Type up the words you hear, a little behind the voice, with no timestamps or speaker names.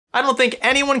I don't think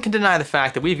anyone can deny the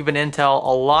fact that we've given Intel a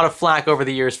lot of flack over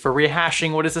the years for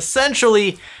rehashing what is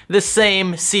essentially the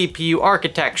same CPU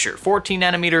architecture, 14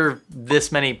 nanometer,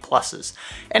 this many pluses.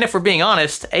 And if we're being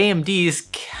honest, AMD's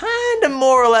kind of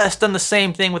more or less done the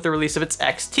same thing with the release of its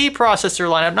XT processor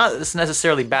lineup. Not that it's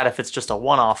necessarily bad if it's just a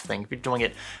one-off thing. If you're doing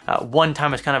it one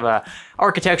time as kind of a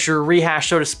architecture rehash,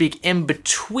 so to speak, in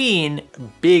between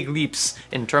big leaps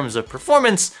in terms of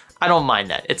performance, I don't mind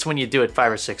that. It's when you do it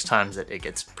 5 or 6 times that it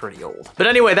gets pretty old. But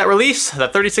anyway, that release, the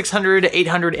 3600,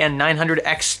 800, and 900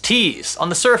 XTs. On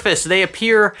the surface, they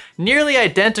appear nearly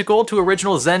identical to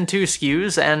original Zen 2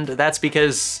 SKUs, and that's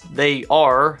because they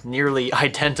are nearly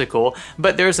identical.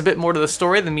 But there's a bit more to the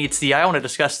story than meets the eye. I want to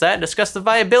discuss that and discuss the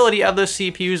viability of those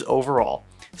CPUs overall.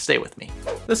 Stay with me.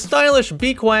 The stylish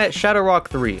Be Quiet Shadow Rock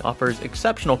 3 offers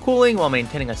exceptional cooling while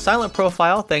maintaining a silent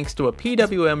profile thanks to a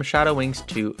PWM Shadow Wings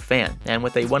 2 fan. And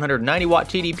with a 190 watt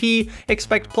TDP,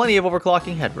 expect plenty of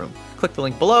overclocking headroom. Click the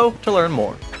link below to learn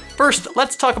more. First,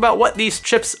 let's talk about what these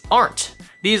chips aren't.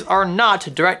 These are not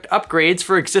direct upgrades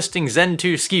for existing Zen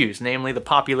 2 SKUs, namely the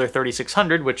popular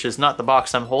 3600, which is not the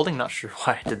box I'm holding, not sure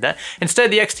why I did that.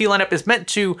 Instead, the XT lineup is meant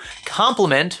to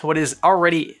complement what is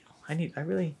already, I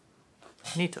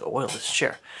need to oil this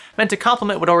chair. Meant to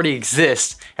complement what already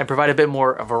exists and provide a bit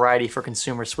more variety for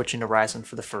consumers switching to Ryzen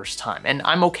for the first time. And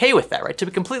I'm okay with that, right? To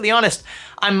be completely honest,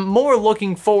 I'm more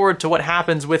looking forward to what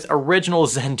happens with original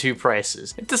Zen 2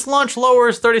 prices. If this launch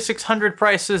lowers 3600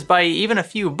 prices by even a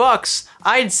few bucks,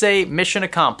 I'd say mission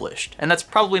accomplished. And that's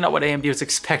probably not what AMD was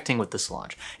expecting with this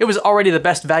launch. It was already the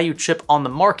best value chip on the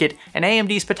market, and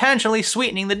AMD's potentially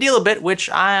sweetening the deal a bit, which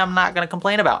I am not gonna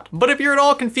complain about. But if you're at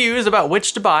all confused about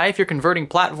which to buy, if you're converting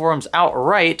platforms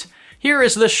outright, here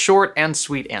is the short and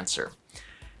sweet answer.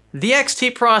 The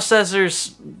XT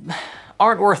processors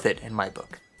aren't worth it in my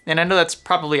book. And I know that's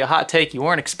probably a hot take you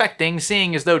weren't expecting,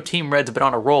 seeing as though Team Red's been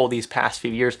on a roll these past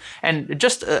few years. And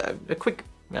just a quick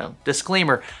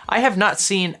disclaimer, I have not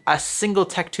seen a single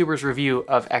TechTuber's review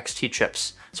of XT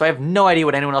chips. So I have no idea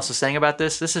what anyone else is saying about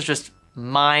this. This is just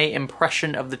my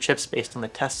impression of the chips based on the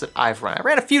tests that I've run. I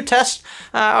ran a few tests,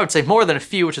 I would say more than a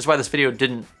few, which is why this video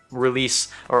didn't release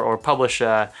or publish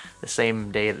the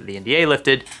same day that the NDA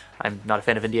lifted. I'm not a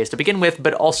fan of NDAs to begin with,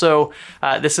 but also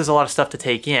this is a lot of stuff to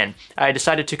take in. I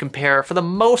decided to compare, for the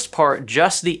most part,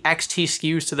 just the XT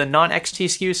SKUs to the non-XT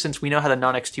SKUs, since we know how the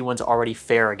non-XT ones already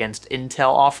fare against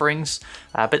Intel offerings.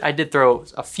 But I did throw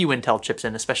a few Intel chips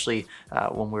in, especially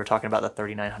when we were talking about the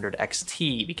 3900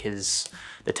 XT, because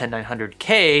the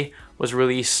 10900K was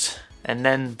released and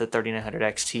then the 3900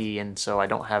 XT, and so I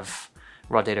don't have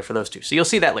raw data for those two. So you'll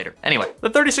see that later. Anyway, the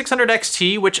 3600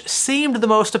 XT, which seemed the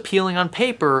most appealing on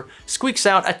paper, squeaks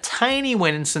out a tiny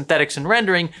win in synthetics and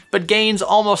rendering, but gains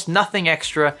almost nothing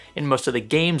extra in most of the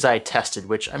games I tested,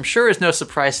 which I'm sure is no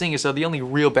surprise, seeing as though the only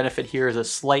real benefit here is a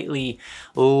slightly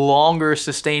longer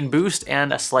sustained boost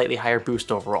and a slightly higher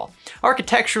boost overall.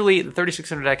 Architecturally, the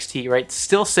 3600 XT, right,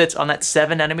 still sits on that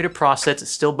 7 nanometer process. It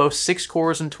still boasts 6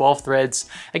 cores and 12 threads.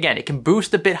 Again, it can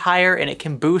boost a bit higher and it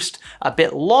can boost a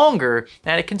bit longer,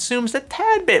 and it consumes a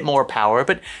tad bit more power,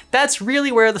 but that's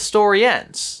really where the story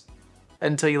ends.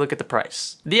 Until you look at the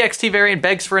price. The XT variant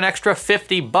begs for an extra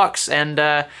 50 bucks, and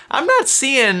I'm not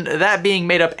seeing that being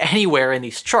made up anywhere in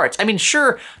these charts. I mean,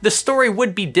 sure, the story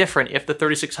would be different if the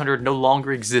 3600 no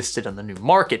longer existed on the new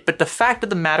market, but the fact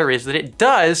of the matter is that it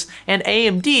does, and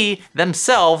AMD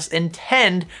themselves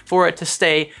intend for it to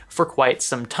stay for quite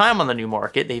some time on the new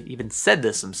market. They've even said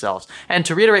this themselves. And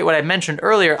to reiterate what I mentioned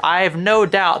earlier, I have no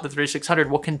doubt the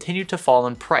 3600 will continue to fall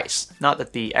in price. Not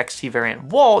that the XT variant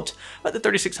won't, but the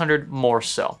 3600 more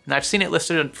so. And I've seen it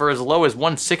listed for as low as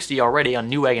 $160 already on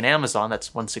Newegg and Amazon, that's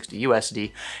 $160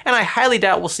 USD, and I highly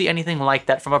doubt we'll see anything like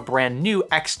that from a brand new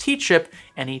XT chip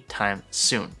anytime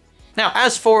soon. Now,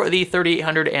 as for the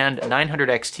 3800 and 900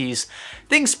 XTs,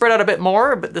 things spread out a bit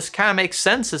more, but this kind of makes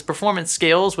sense as performance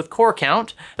scales with core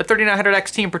count. The 3900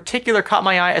 XT in particular caught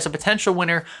my eye as a potential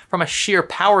winner from a sheer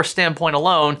power standpoint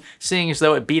alone, seeing as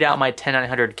though it beat out my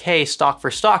 10900K stock for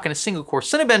stock in a single core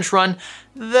Cinebench run,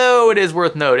 though it is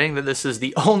worth noting that this is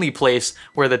the only place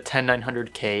where the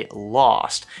 10900K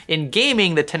lost. In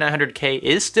gaming, the 10900K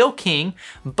is still king,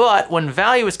 but when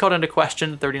value is called into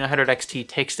question, the 3900 XT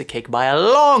takes the cake by a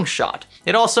long shot.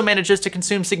 It also manages to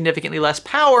consume significantly less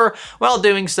power while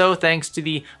doing so thanks to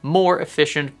the more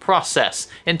efficient process.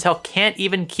 Intel can't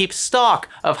even keep stock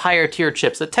of higher tier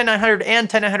chips. The 10900 and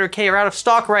 10900K are out of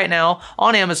stock right now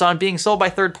on Amazon, being sold by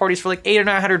third parties for like $800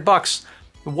 or $900.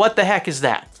 What the heck is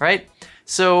that, right?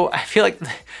 So I feel like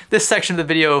this section of the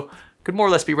video could more or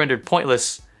less be rendered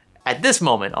pointless at this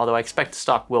moment, although I expect the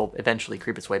stock will eventually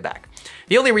creep its way back.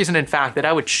 The only reason, in fact, that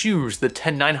I would choose the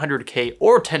 10900K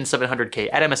or 10700K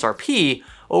at MSRP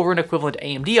over an equivalent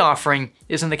AMD offering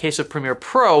is in the case of Premiere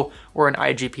Pro, where an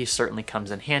IGP certainly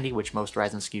comes in handy, which most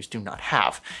Ryzen SKUs do not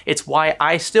have. It's why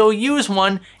I still use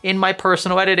one in my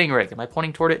personal editing rig. Am I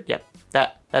pointing toward it? Yep,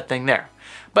 that thing there.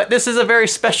 But this is a very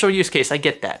special use case, I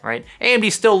get that, right?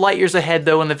 AMD's still light years ahead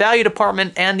though in the value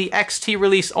department, and the XT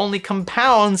release only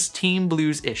compounds Team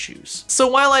Blue's issues. So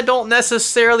while I don't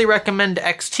necessarily recommend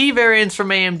XT variants from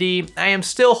AMD, I am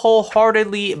still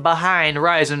wholeheartedly behind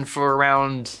Ryzen for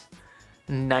around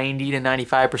 90 to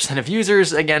 95% of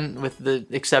users, again, with the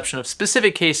exception of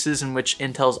specific cases in which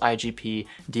Intel's IGP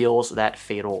deals that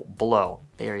fatal blow.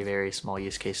 Very, very small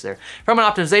use case there. From an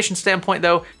optimization standpoint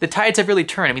though, the tides have really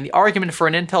turned. I mean, the argument for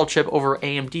an Intel chip over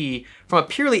AMD from a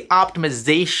purely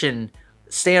optimization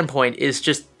standpoint is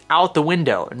just out the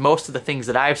window. And most of the things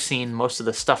that I've seen, most of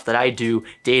the stuff that I do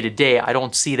day to day, I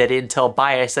don't see that Intel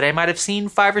bias that I might have seen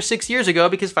 5 or 6 years ago,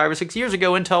 because 5 or 6 years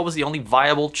ago, Intel was the only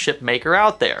viable chip maker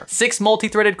out there. 6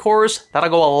 multi-threaded cores, that'll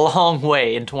go a long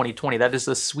way in 2020. That is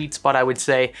the sweet spot, I would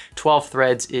say. 12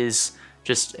 threads is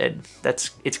just,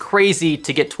 it's crazy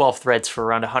to get 12 threads for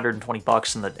around 120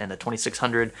 bucks in the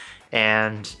 2600,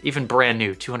 and even brand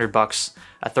new, 200 bucks,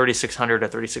 a 3600, a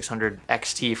 3600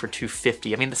 XT for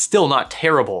 250. I mean, it's still not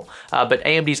terrible, but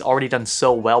AMD's already done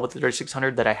so well with the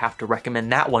 3600 that I have to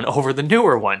recommend that one over the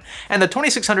newer one. And the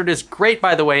 2600 is great,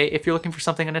 by the way, if you're looking for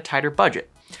something in a tighter budget.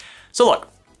 So look,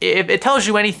 if it tells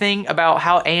you anything about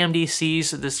how AMD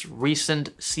sees this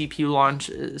recent CPU launch,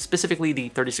 specifically the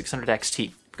 3600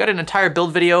 XT. We've got an entire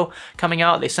build video coming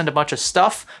out. They sent a bunch of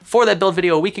stuff for that build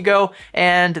video a week ago,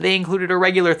 and they included a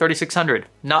regular 3600,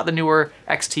 not the newer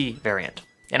XT variant.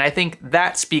 And I think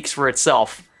that speaks for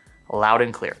itself loud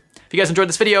and clear. If you guys enjoyed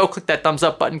this video, click that thumbs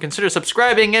up button, consider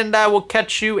subscribing, and I will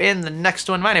catch you in the next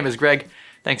one. My name is Greg.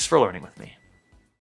 Thanks for learning with me.